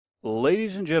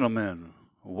Ladies and gentlemen,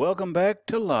 welcome back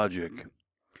to Logic.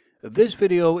 This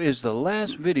video is the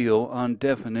last video on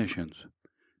definitions.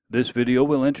 This video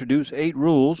will introduce 8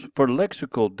 rules for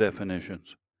lexical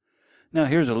definitions. Now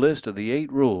here's a list of the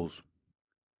 8 rules.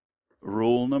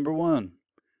 Rule number 1.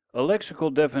 A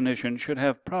lexical definition should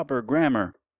have proper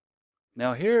grammar.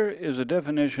 Now here is a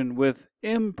definition with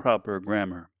improper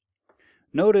grammar.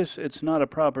 Notice it's not a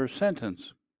proper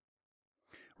sentence.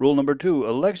 Rule number 2,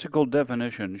 a lexical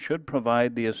definition should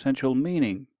provide the essential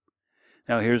meaning.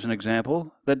 Now here's an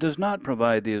example that does not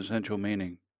provide the essential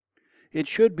meaning. It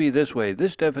should be this way.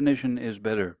 This definition is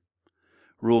better.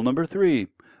 Rule number 3,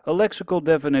 a lexical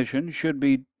definition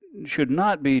should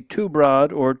not be too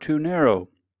broad or too narrow.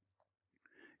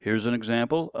 Here's an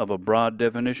example of a broad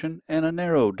definition and a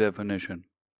narrow definition.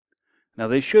 Now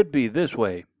they should be this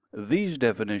way. These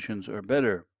definitions are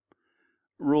better.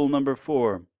 Rule number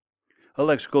 4. A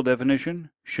lexical definition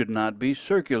should not be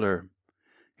circular.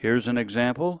 Here's an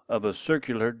example of a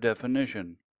circular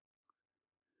definition.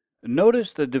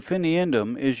 Notice the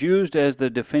definiendum is used as the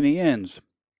definiens.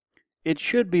 It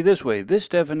should be this way. This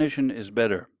definition is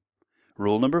better.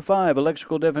 Rule number 5. A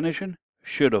lexical definition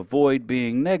should avoid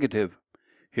being negative.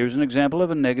 Here's an example of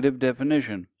a negative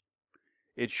definition.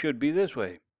 It should be this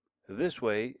way. This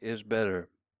way is better.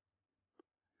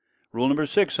 Rule number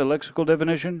 6. A lexical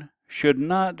definition should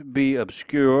not be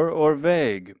obscure or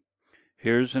vague.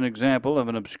 Here's an example of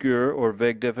an obscure or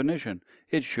vague definition.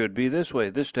 It should be this way.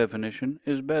 This definition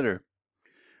is better.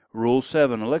 Rule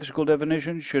 7. A lexical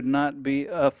definition should not be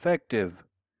affective.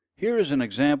 Here is an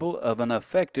example of an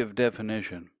affective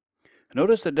definition.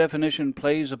 Notice the definition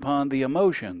plays upon the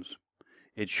emotions.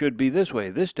 It should be this way.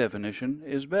 This definition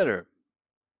is better.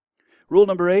 Rule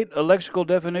number 8. A lexical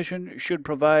definition should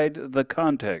provide the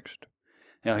context.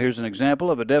 Now here's an example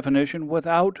of a definition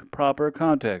without proper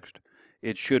context.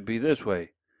 It should be this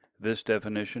way. This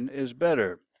definition is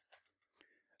better.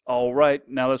 All right,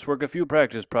 now let's work a few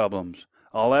practice problems.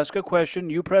 I'll ask a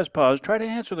question, you press pause, try to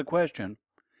answer the question,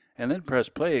 and then press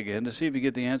play again to see if you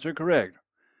get the answer correct.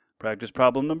 Practice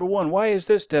problem number 1. Why is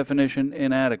this definition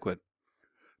inadequate?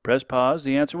 Press pause.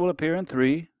 The answer will appear in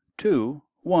 3, 2,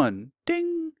 1.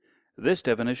 Ding! This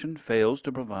definition fails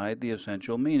to provide the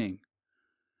essential meaning.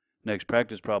 Next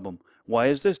practice problem. Why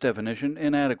is this definition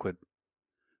inadequate?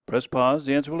 Press pause.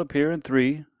 The answer will appear in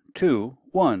 3, 2,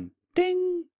 1.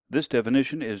 Ding! This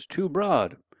definition is too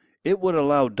broad. It would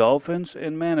allow dolphins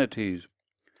and manatees.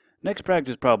 Next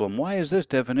practice problem. Why is this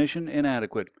definition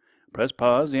inadequate? Press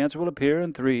pause. The answer will appear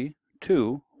in 3,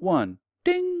 2, 1.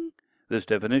 Ding! This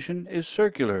definition is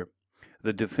circular.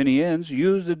 The definiens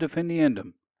use the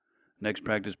definiendum. Next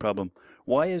practice problem.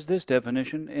 Why is this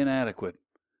definition inadequate?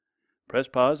 Press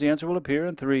pause. The answer will appear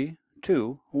in 3,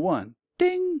 2, 1.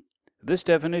 Ding! This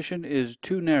definition is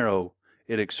too narrow.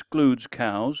 It excludes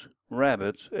cows,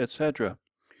 rabbits, etc.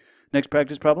 Next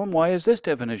practice problem. Why is this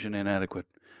definition inadequate?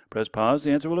 Press pause.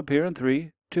 The answer will appear in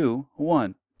 3, 2,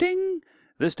 1. Ding!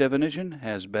 This definition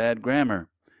has bad grammar.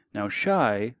 Now,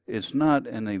 shy is not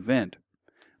an event.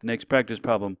 Next practice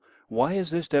problem. Why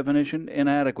is this definition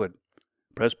inadequate?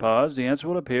 Press pause. The answer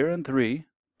will appear in 3,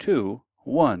 2,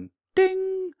 1. Ding!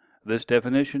 This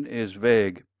definition is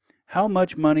vague. How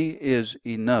much money is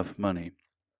enough money?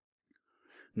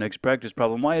 Next practice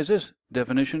problem. Why is this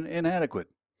definition inadequate?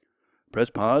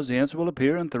 Press pause. The answer will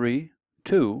appear in 3,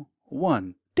 2,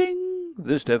 1. Ding!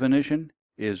 This definition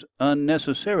is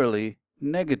unnecessarily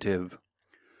negative.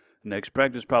 Next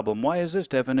practice problem. Why is this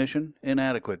definition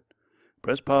inadequate?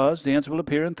 Press pause. The answer will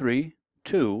appear in 3,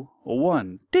 2,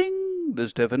 1. Ding!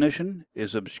 This definition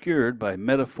is obscured by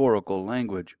metaphorical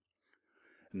language.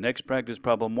 Next practice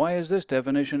problem. Why is this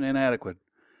definition inadequate?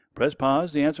 Press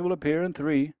pause. The answer will appear in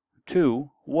 3, 2,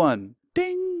 1.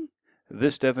 Ding!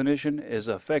 This definition is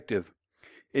affective.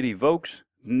 It evokes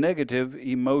negative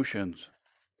emotions.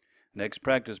 Next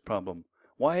practice problem.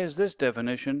 Why is this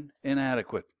definition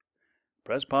inadequate?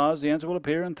 Press pause. The answer will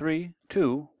appear in 3,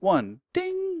 2, 1.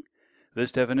 Ding!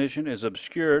 This definition is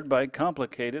obscured by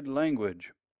complicated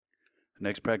language.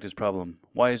 Next practice problem.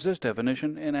 Why is this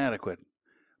definition inadequate?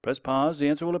 Press pause. The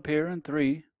answer will appear in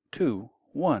 3, 2,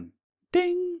 1.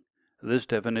 Ding! This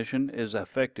definition is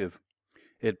affective.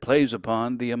 It plays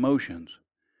upon the emotions.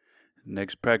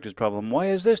 Next practice problem. Why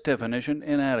is this definition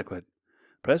inadequate?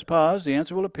 Press pause. The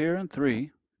answer will appear in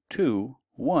 3, 2,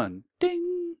 1.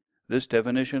 Ding! This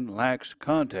definition lacks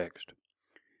context.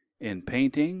 In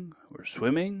painting or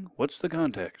swimming, what's the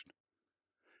context?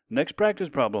 Next practice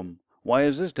problem. Why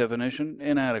is this definition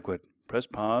inadequate? Press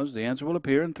pause. The answer will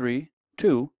appear in 3,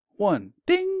 2, 1.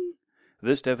 Ding!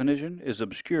 This definition is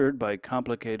obscured by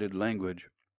complicated language.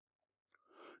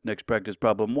 Next practice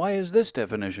problem, why is this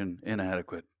definition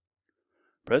inadequate?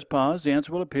 Press pause, the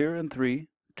answer will appear in 3,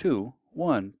 2,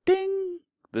 1. Ding!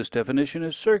 This definition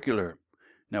is circular.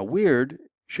 Now, weird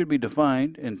should be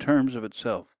defined in terms of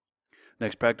itself.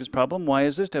 Next practice problem, why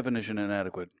is this definition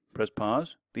inadequate? Press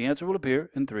pause, the answer will appear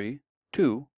in 3,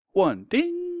 2, 1.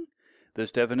 Ding!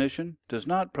 This definition does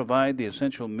not provide the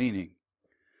essential meaning.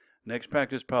 Next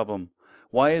practice problem,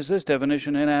 why is this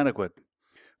definition inadequate?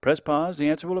 Press pause, the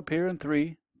answer will appear in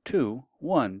 3, 2,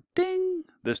 1. Ding!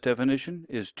 This definition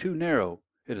is too narrow.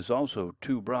 It is also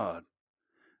too broad.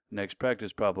 Next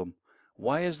practice problem,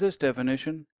 why is this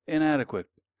definition inadequate?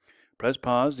 Press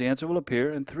pause, the answer will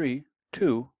appear in 3,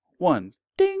 2, 1.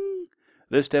 Ding!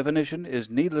 This definition is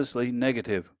needlessly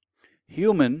negative.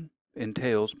 Human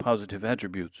entails positive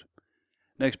attributes.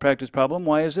 Next practice problem,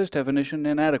 why is this definition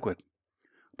inadequate?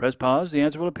 Press pause, the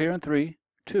answer will appear in 3,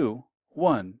 2,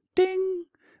 1. Ding!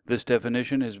 This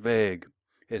definition is vague.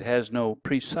 It has no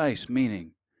precise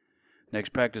meaning. Next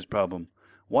practice problem,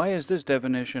 why is this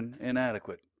definition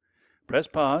inadequate? Press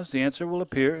pause, the answer will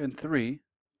appear in 3,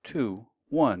 2,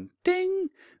 1. Ding!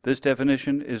 This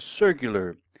definition is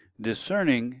circular.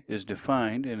 Discerning is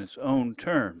defined in its own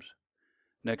terms.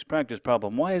 Next practice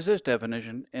problem, why is this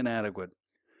definition inadequate?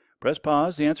 Press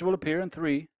pause, the answer will appear in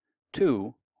 3,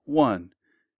 2, 1.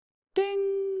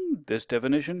 Ding! This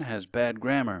definition has bad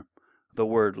grammar. The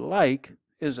word like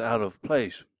is out of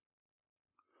place.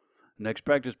 Next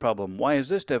practice problem, why is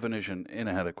this definition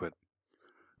inadequate?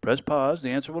 Press pause,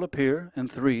 the answer will appear in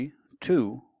 3,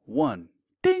 2, 1.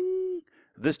 Ding!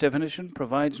 This definition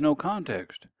provides no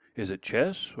context. Is it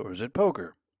chess or is it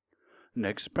poker?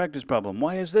 Next practice problem,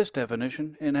 why is this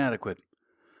definition inadequate?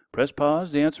 Press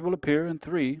pause, the answer will appear in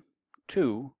 3,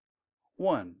 2,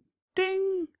 1.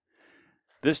 Ding!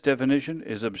 This definition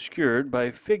is obscured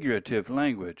by figurative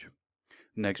language.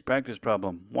 Next practice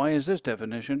problem, why is this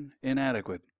definition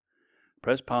inadequate?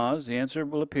 Press pause, the answer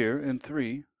will appear in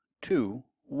 3, 2,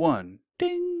 1.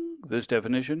 Ding! This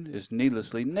definition is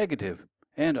needlessly negative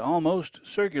and almost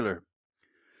circular.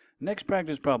 Next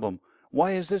practice problem,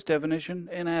 why is this definition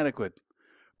inadequate?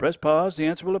 Press pause, the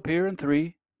answer will appear in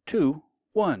 3, 2,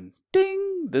 1.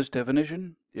 Ding! This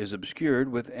definition is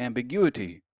obscured with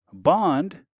ambiguity.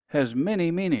 Bond has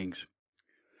many meanings.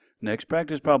 Next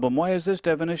practice problem, why is this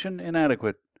definition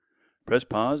inadequate? Press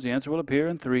pause, the answer will appear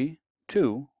in 3,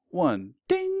 2, 1.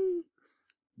 Ding!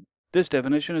 This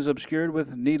definition is obscured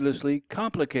with needlessly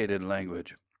complicated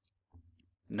language.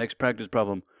 Next practice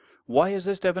problem, why is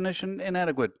this definition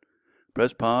inadequate?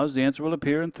 Press pause, the answer will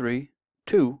appear in 3,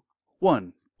 2,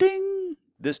 1. Ding!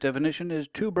 This definition is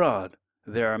too broad.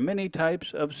 There are many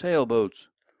types of sailboats.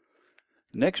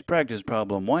 Next practice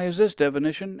problem, why is this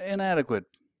definition inadequate?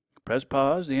 Press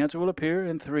pause, the answer will appear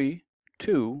in 3,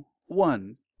 2,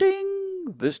 1. Ding!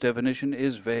 This definition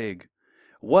is vague.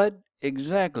 What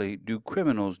exactly do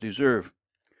criminals deserve?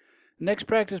 Next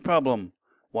practice problem,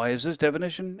 why is this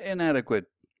definition inadequate?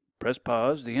 Press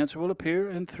pause, the answer will appear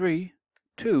in 3,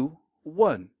 2,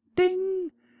 1.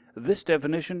 Ding! This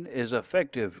definition is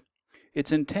effective.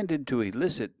 It's intended to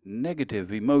elicit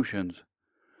negative emotions.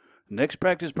 Next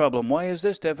practice problem, why is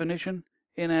this definition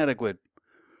inadequate?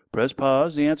 Press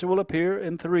pause, the answer will appear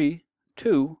in 3,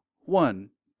 2, 1.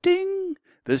 Ding!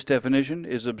 This definition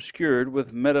is obscured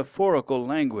with metaphorical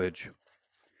language.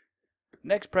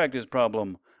 Next practice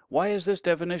problem, why is this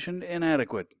definition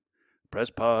inadequate? Press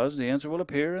pause, the answer will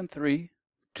appear in 3,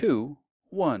 2,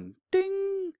 1.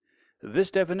 Ding!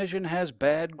 This definition has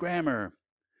bad grammar.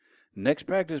 Next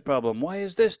practice problem, why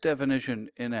is this definition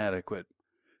inadequate?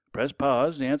 Press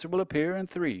pause, the answer will appear in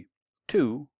 3,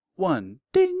 2, 1.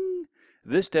 Ding!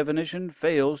 This definition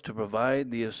fails to provide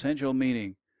the essential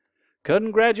meaning.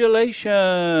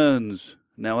 Congratulations!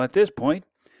 Now at this point,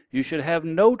 you should have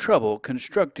no trouble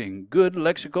constructing good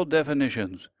lexical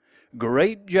definitions.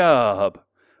 Great job!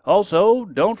 Also,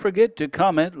 don't forget to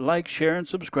comment, like, share, and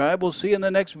subscribe. We'll see you in the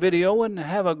next video, and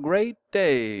have a great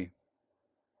day.